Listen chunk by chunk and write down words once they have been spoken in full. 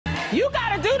You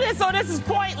got to do this or this is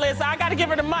pointless. I got to give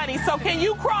her the money. So can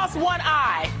you cross one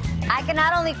eye? I can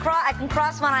not only cross, I can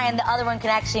cross one eye and the other one can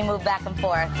actually move back and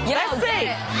forth. Let's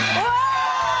see.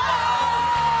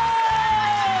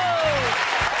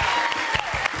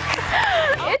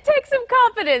 It takes some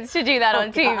confidence to do that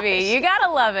on TV. You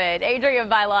gotta love it. Adrienne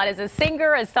Bailon is a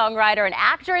singer, a songwriter, an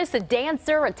actress, a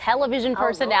dancer, a television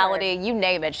personality, you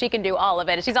name it. She can do all of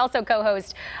it. She's also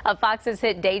co-host of Fox's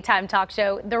hit daytime talk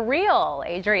show, The Real.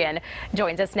 Adrienne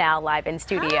joins us now live in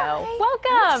studio. Hi.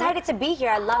 Welcome. I'm excited to be here.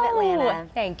 I love Atlanta.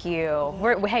 Thank you.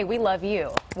 Hey, we love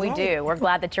you. We do. We're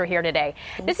glad that you're here today.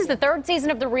 This is the third season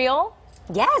of The Real.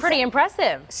 Yes. Pretty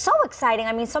impressive. So exciting.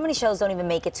 I mean, so many shows don't even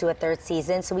make it to a third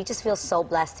season, so we just feel so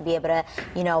blessed to be able to,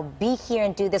 you know, be here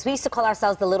and do this. We used to call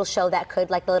ourselves the little show that could,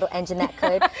 like the little engine that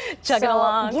could. Chugging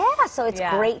along. Yeah, so it's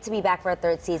great to be back for a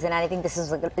third season, and I think this is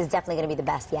definitely going to be the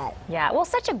best yet. Yeah, well,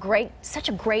 such a great,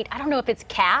 I don't know if it's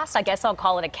cast, I guess I'll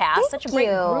call it a cast. Such a great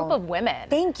group of women.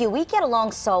 Thank you. We get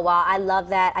along so well. I love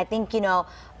that. I think, you know,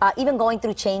 even going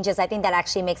through changes, I think that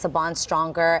actually makes a bond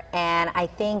stronger. And I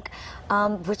think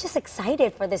we're just excited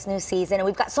for this new season. And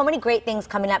we've got so many great things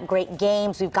coming up, great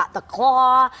games. We've got the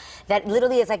claw that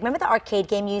literally is like, remember the arcade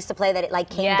game you used to play that it like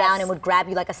came down and would grab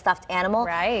you like a stuffed animal?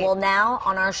 Right. Well, now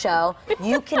on our show,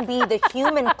 you can be the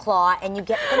human claw and you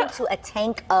get put into a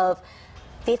tank of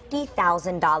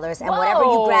 $50,000, and whatever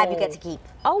you grab, you get to keep.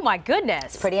 Oh my goodness!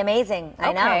 It's pretty amazing.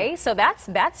 I know. Okay, so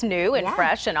that's new and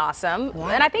fresh and awesome. Yeah.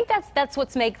 And I think that's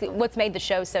what's made the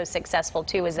show so successful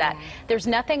too. Is that there's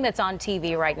nothing that's on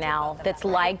TV right now that's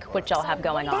like what y'all have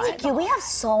going on. Thank you. We have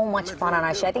so much fun on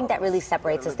our show. I think that really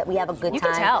separates us. That we have a good time. You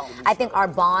can tell. I think our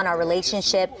bond, our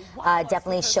relationship,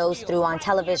 definitely shows through on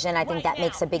television. I think that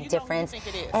makes a big difference.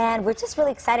 And we're just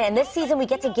really excited. And this season, we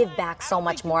get to give back so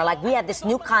much more. Like we have this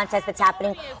new contest that's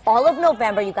happening all of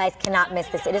November. You guys cannot miss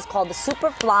this. It is called the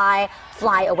Super Fly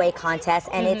Away contest,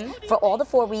 and it's for all the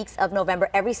 4 weeks of November.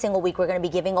 Every single week we're going to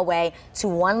be giving away to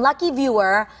one lucky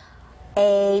viewer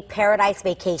a paradise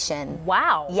vacation.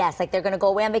 Wow. Yes, like they're going to go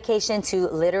away on vacation to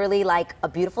literally like a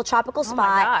beautiful tropical spot.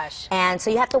 Oh my gosh. And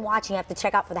so you have to watch and you have to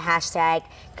check out for the hashtag.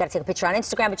 You got to take a picture on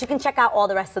Instagram, but you can check out all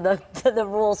the rest of the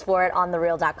rules for it on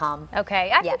therereal.com.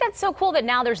 Okay. I think that's so cool that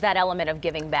now there's that element of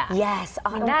giving back. Yes.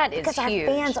 I mean, that is because huge.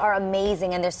 Our fans are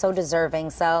amazing and they're so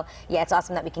deserving. So, yeah, it's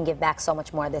awesome that we can give back so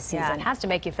much more this season. Yeah, it has to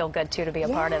make you feel good too to be a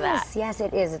part of that. Yes,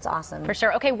 it is. It's awesome. For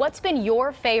sure. Okay, what's been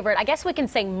your favorite, I guess we can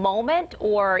say moment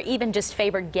or even just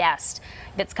favorite guest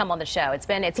that's come on the show? It's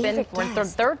been we're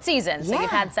third season, so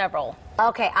you've had several.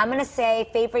 Okay, I'm gonna say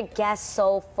favorite guest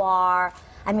so far.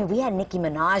 I mean, we had Nicki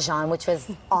Minaj on, which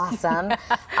was awesome.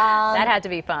 That had to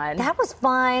be fun. That was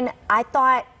fun. I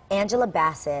thought Angela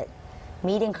Bassett,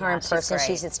 meeting her in person,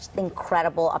 she's just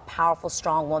incredible, a powerful,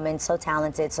 strong woman, so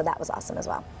talented. So that was awesome as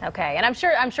well. Okay, and I'm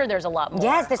sure there's a lot more.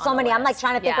 Yes, there's so many. I'm like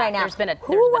trying to think right now.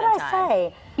 Who would I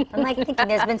say? I'm like thinking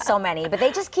there's been so many, but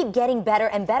they just keep getting better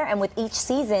and better, and with each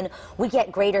season we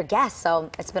get greater guests, so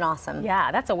it's been awesome.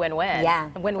 Yeah, that's a win-win. Yeah,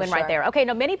 a win-win right there. Okay,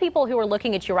 now many people who are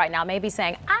looking at you right now may be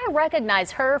saying, I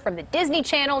recognize her from the Disney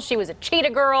Channel. She was a cheetah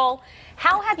girl.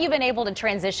 How have you been able to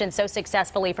transition so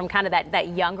successfully from kind of that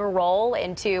younger role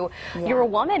into you're a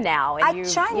woman now? And I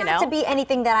try not to be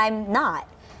anything that I'm not.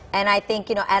 And I think,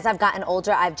 you know, as I've gotten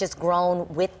older, I've just grown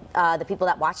with the people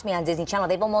that watch me on Disney Channel.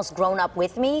 They've almost grown up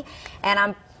with me, and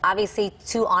I'm obviously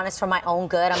too honest for my own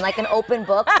good. I'm like an open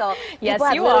book, so people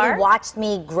have literally watched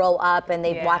me grow up, and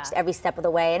they've watched every step of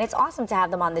the way, and it's awesome to have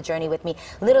them on the journey with me.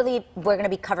 Literally, we're going to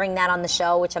be covering that on the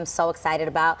show, which I'm so excited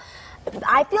about.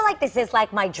 I feel like this is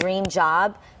like my dream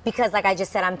job because, like I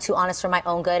just said, I'm too honest for my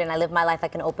own good, and I live my life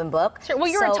like an open book. Sure. Well,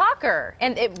 you're a talker,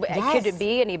 and could it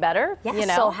be any better? Yes. You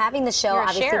know? So having the show,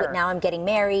 obviously, now I'm getting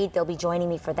married. They'll be joining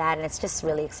me for that, and it's just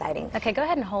really exciting. Okay, go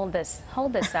ahead and hold this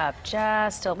up.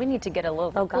 Just we need to get a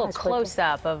little close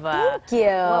up of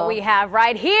what we have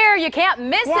right here. You can't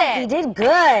miss it. Yeah, he did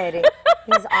good.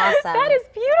 He's awesome. That is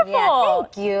beautiful. Yeah,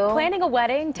 thank you. Planning a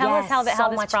wedding. Tell us how this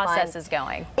process is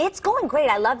going. It's going great.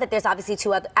 I love that there's obviously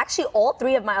actually all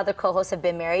three of my other co-hosts have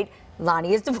been married.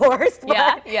 Lonnie is divorced.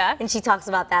 And she talks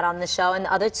about that on the show, and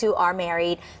the other two are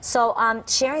married. So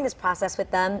sharing this process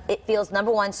with them, it feels,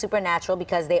 number one, supernatural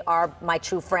because they are my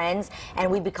true friends,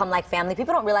 and we become like family.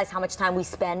 People don't realize how much time we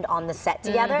spend on the set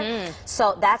together.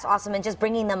 So that's awesome, and just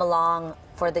bringing them along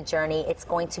for the journey. It's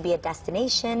going to be a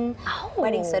destination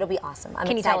wedding, so it'll be awesome. I'm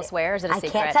Can you tell us where? Is it a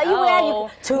secret? I can't tell you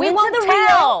where. Tune into the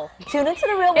Real. Tune into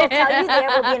the Real. We'll tell you there.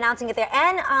 We'll be announcing it there.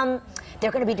 And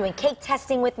they're going to be doing cake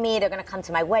testing with me. They're going to come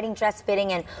to my wedding dress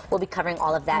fitting, and we'll be covering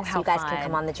all of that, so you guys can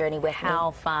come on the journey with me.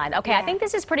 How fun. Okay, I think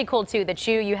this is pretty cool, too, that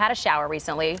you had a shower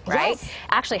recently, right? Yes.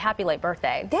 Actually, happy late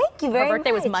birthday. Thank you very much. Her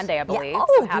birthday was Monday, I believe. Yeah.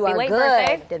 Oh, so happy you are late good.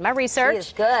 birthday. Did my research. She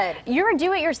is good. You're a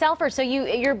do-it-yourselfer, so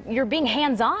you're being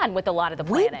hands-on with a lot of the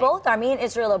planning. We both are. Me and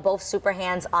Israel are both super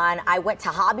hands-on. I went to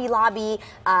Hobby Lobby.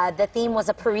 The theme was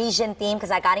a Parisian theme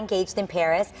because I got engaged in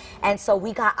Paris. And so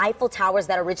we got Eiffel Towers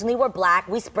that originally were black.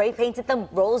 We spray painted them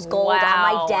rose gold on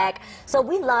my deck. So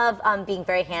we love being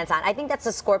very hands-on. I think that's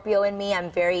a Scorpio in me.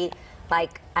 I'm very,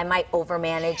 like, I might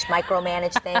overmanage,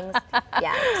 micromanage things.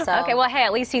 Yeah. So. Okay, well, hey,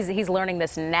 at least he's learning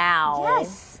this now.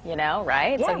 Yes. You know,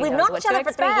 right? Yeah, so we've known each other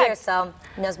for 3 years, so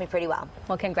he knows me pretty well.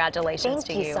 Well, congratulations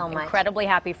to you. Thank you so much. Incredibly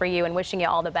happy for you and wishing you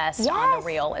all the best on the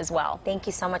reel as well. Thank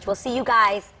you so much. We'll see you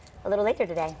guys a little later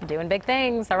today. Doing big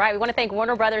things. All right, we want to thank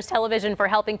Warner Brothers Television for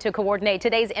helping to coordinate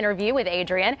today's interview with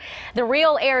Adrienne. The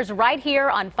Reel airs right here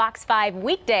on Fox 5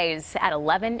 weekdays at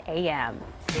 11 a.m.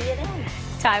 See you then.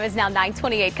 Time is now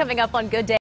 9:28. Coming up on Good Day.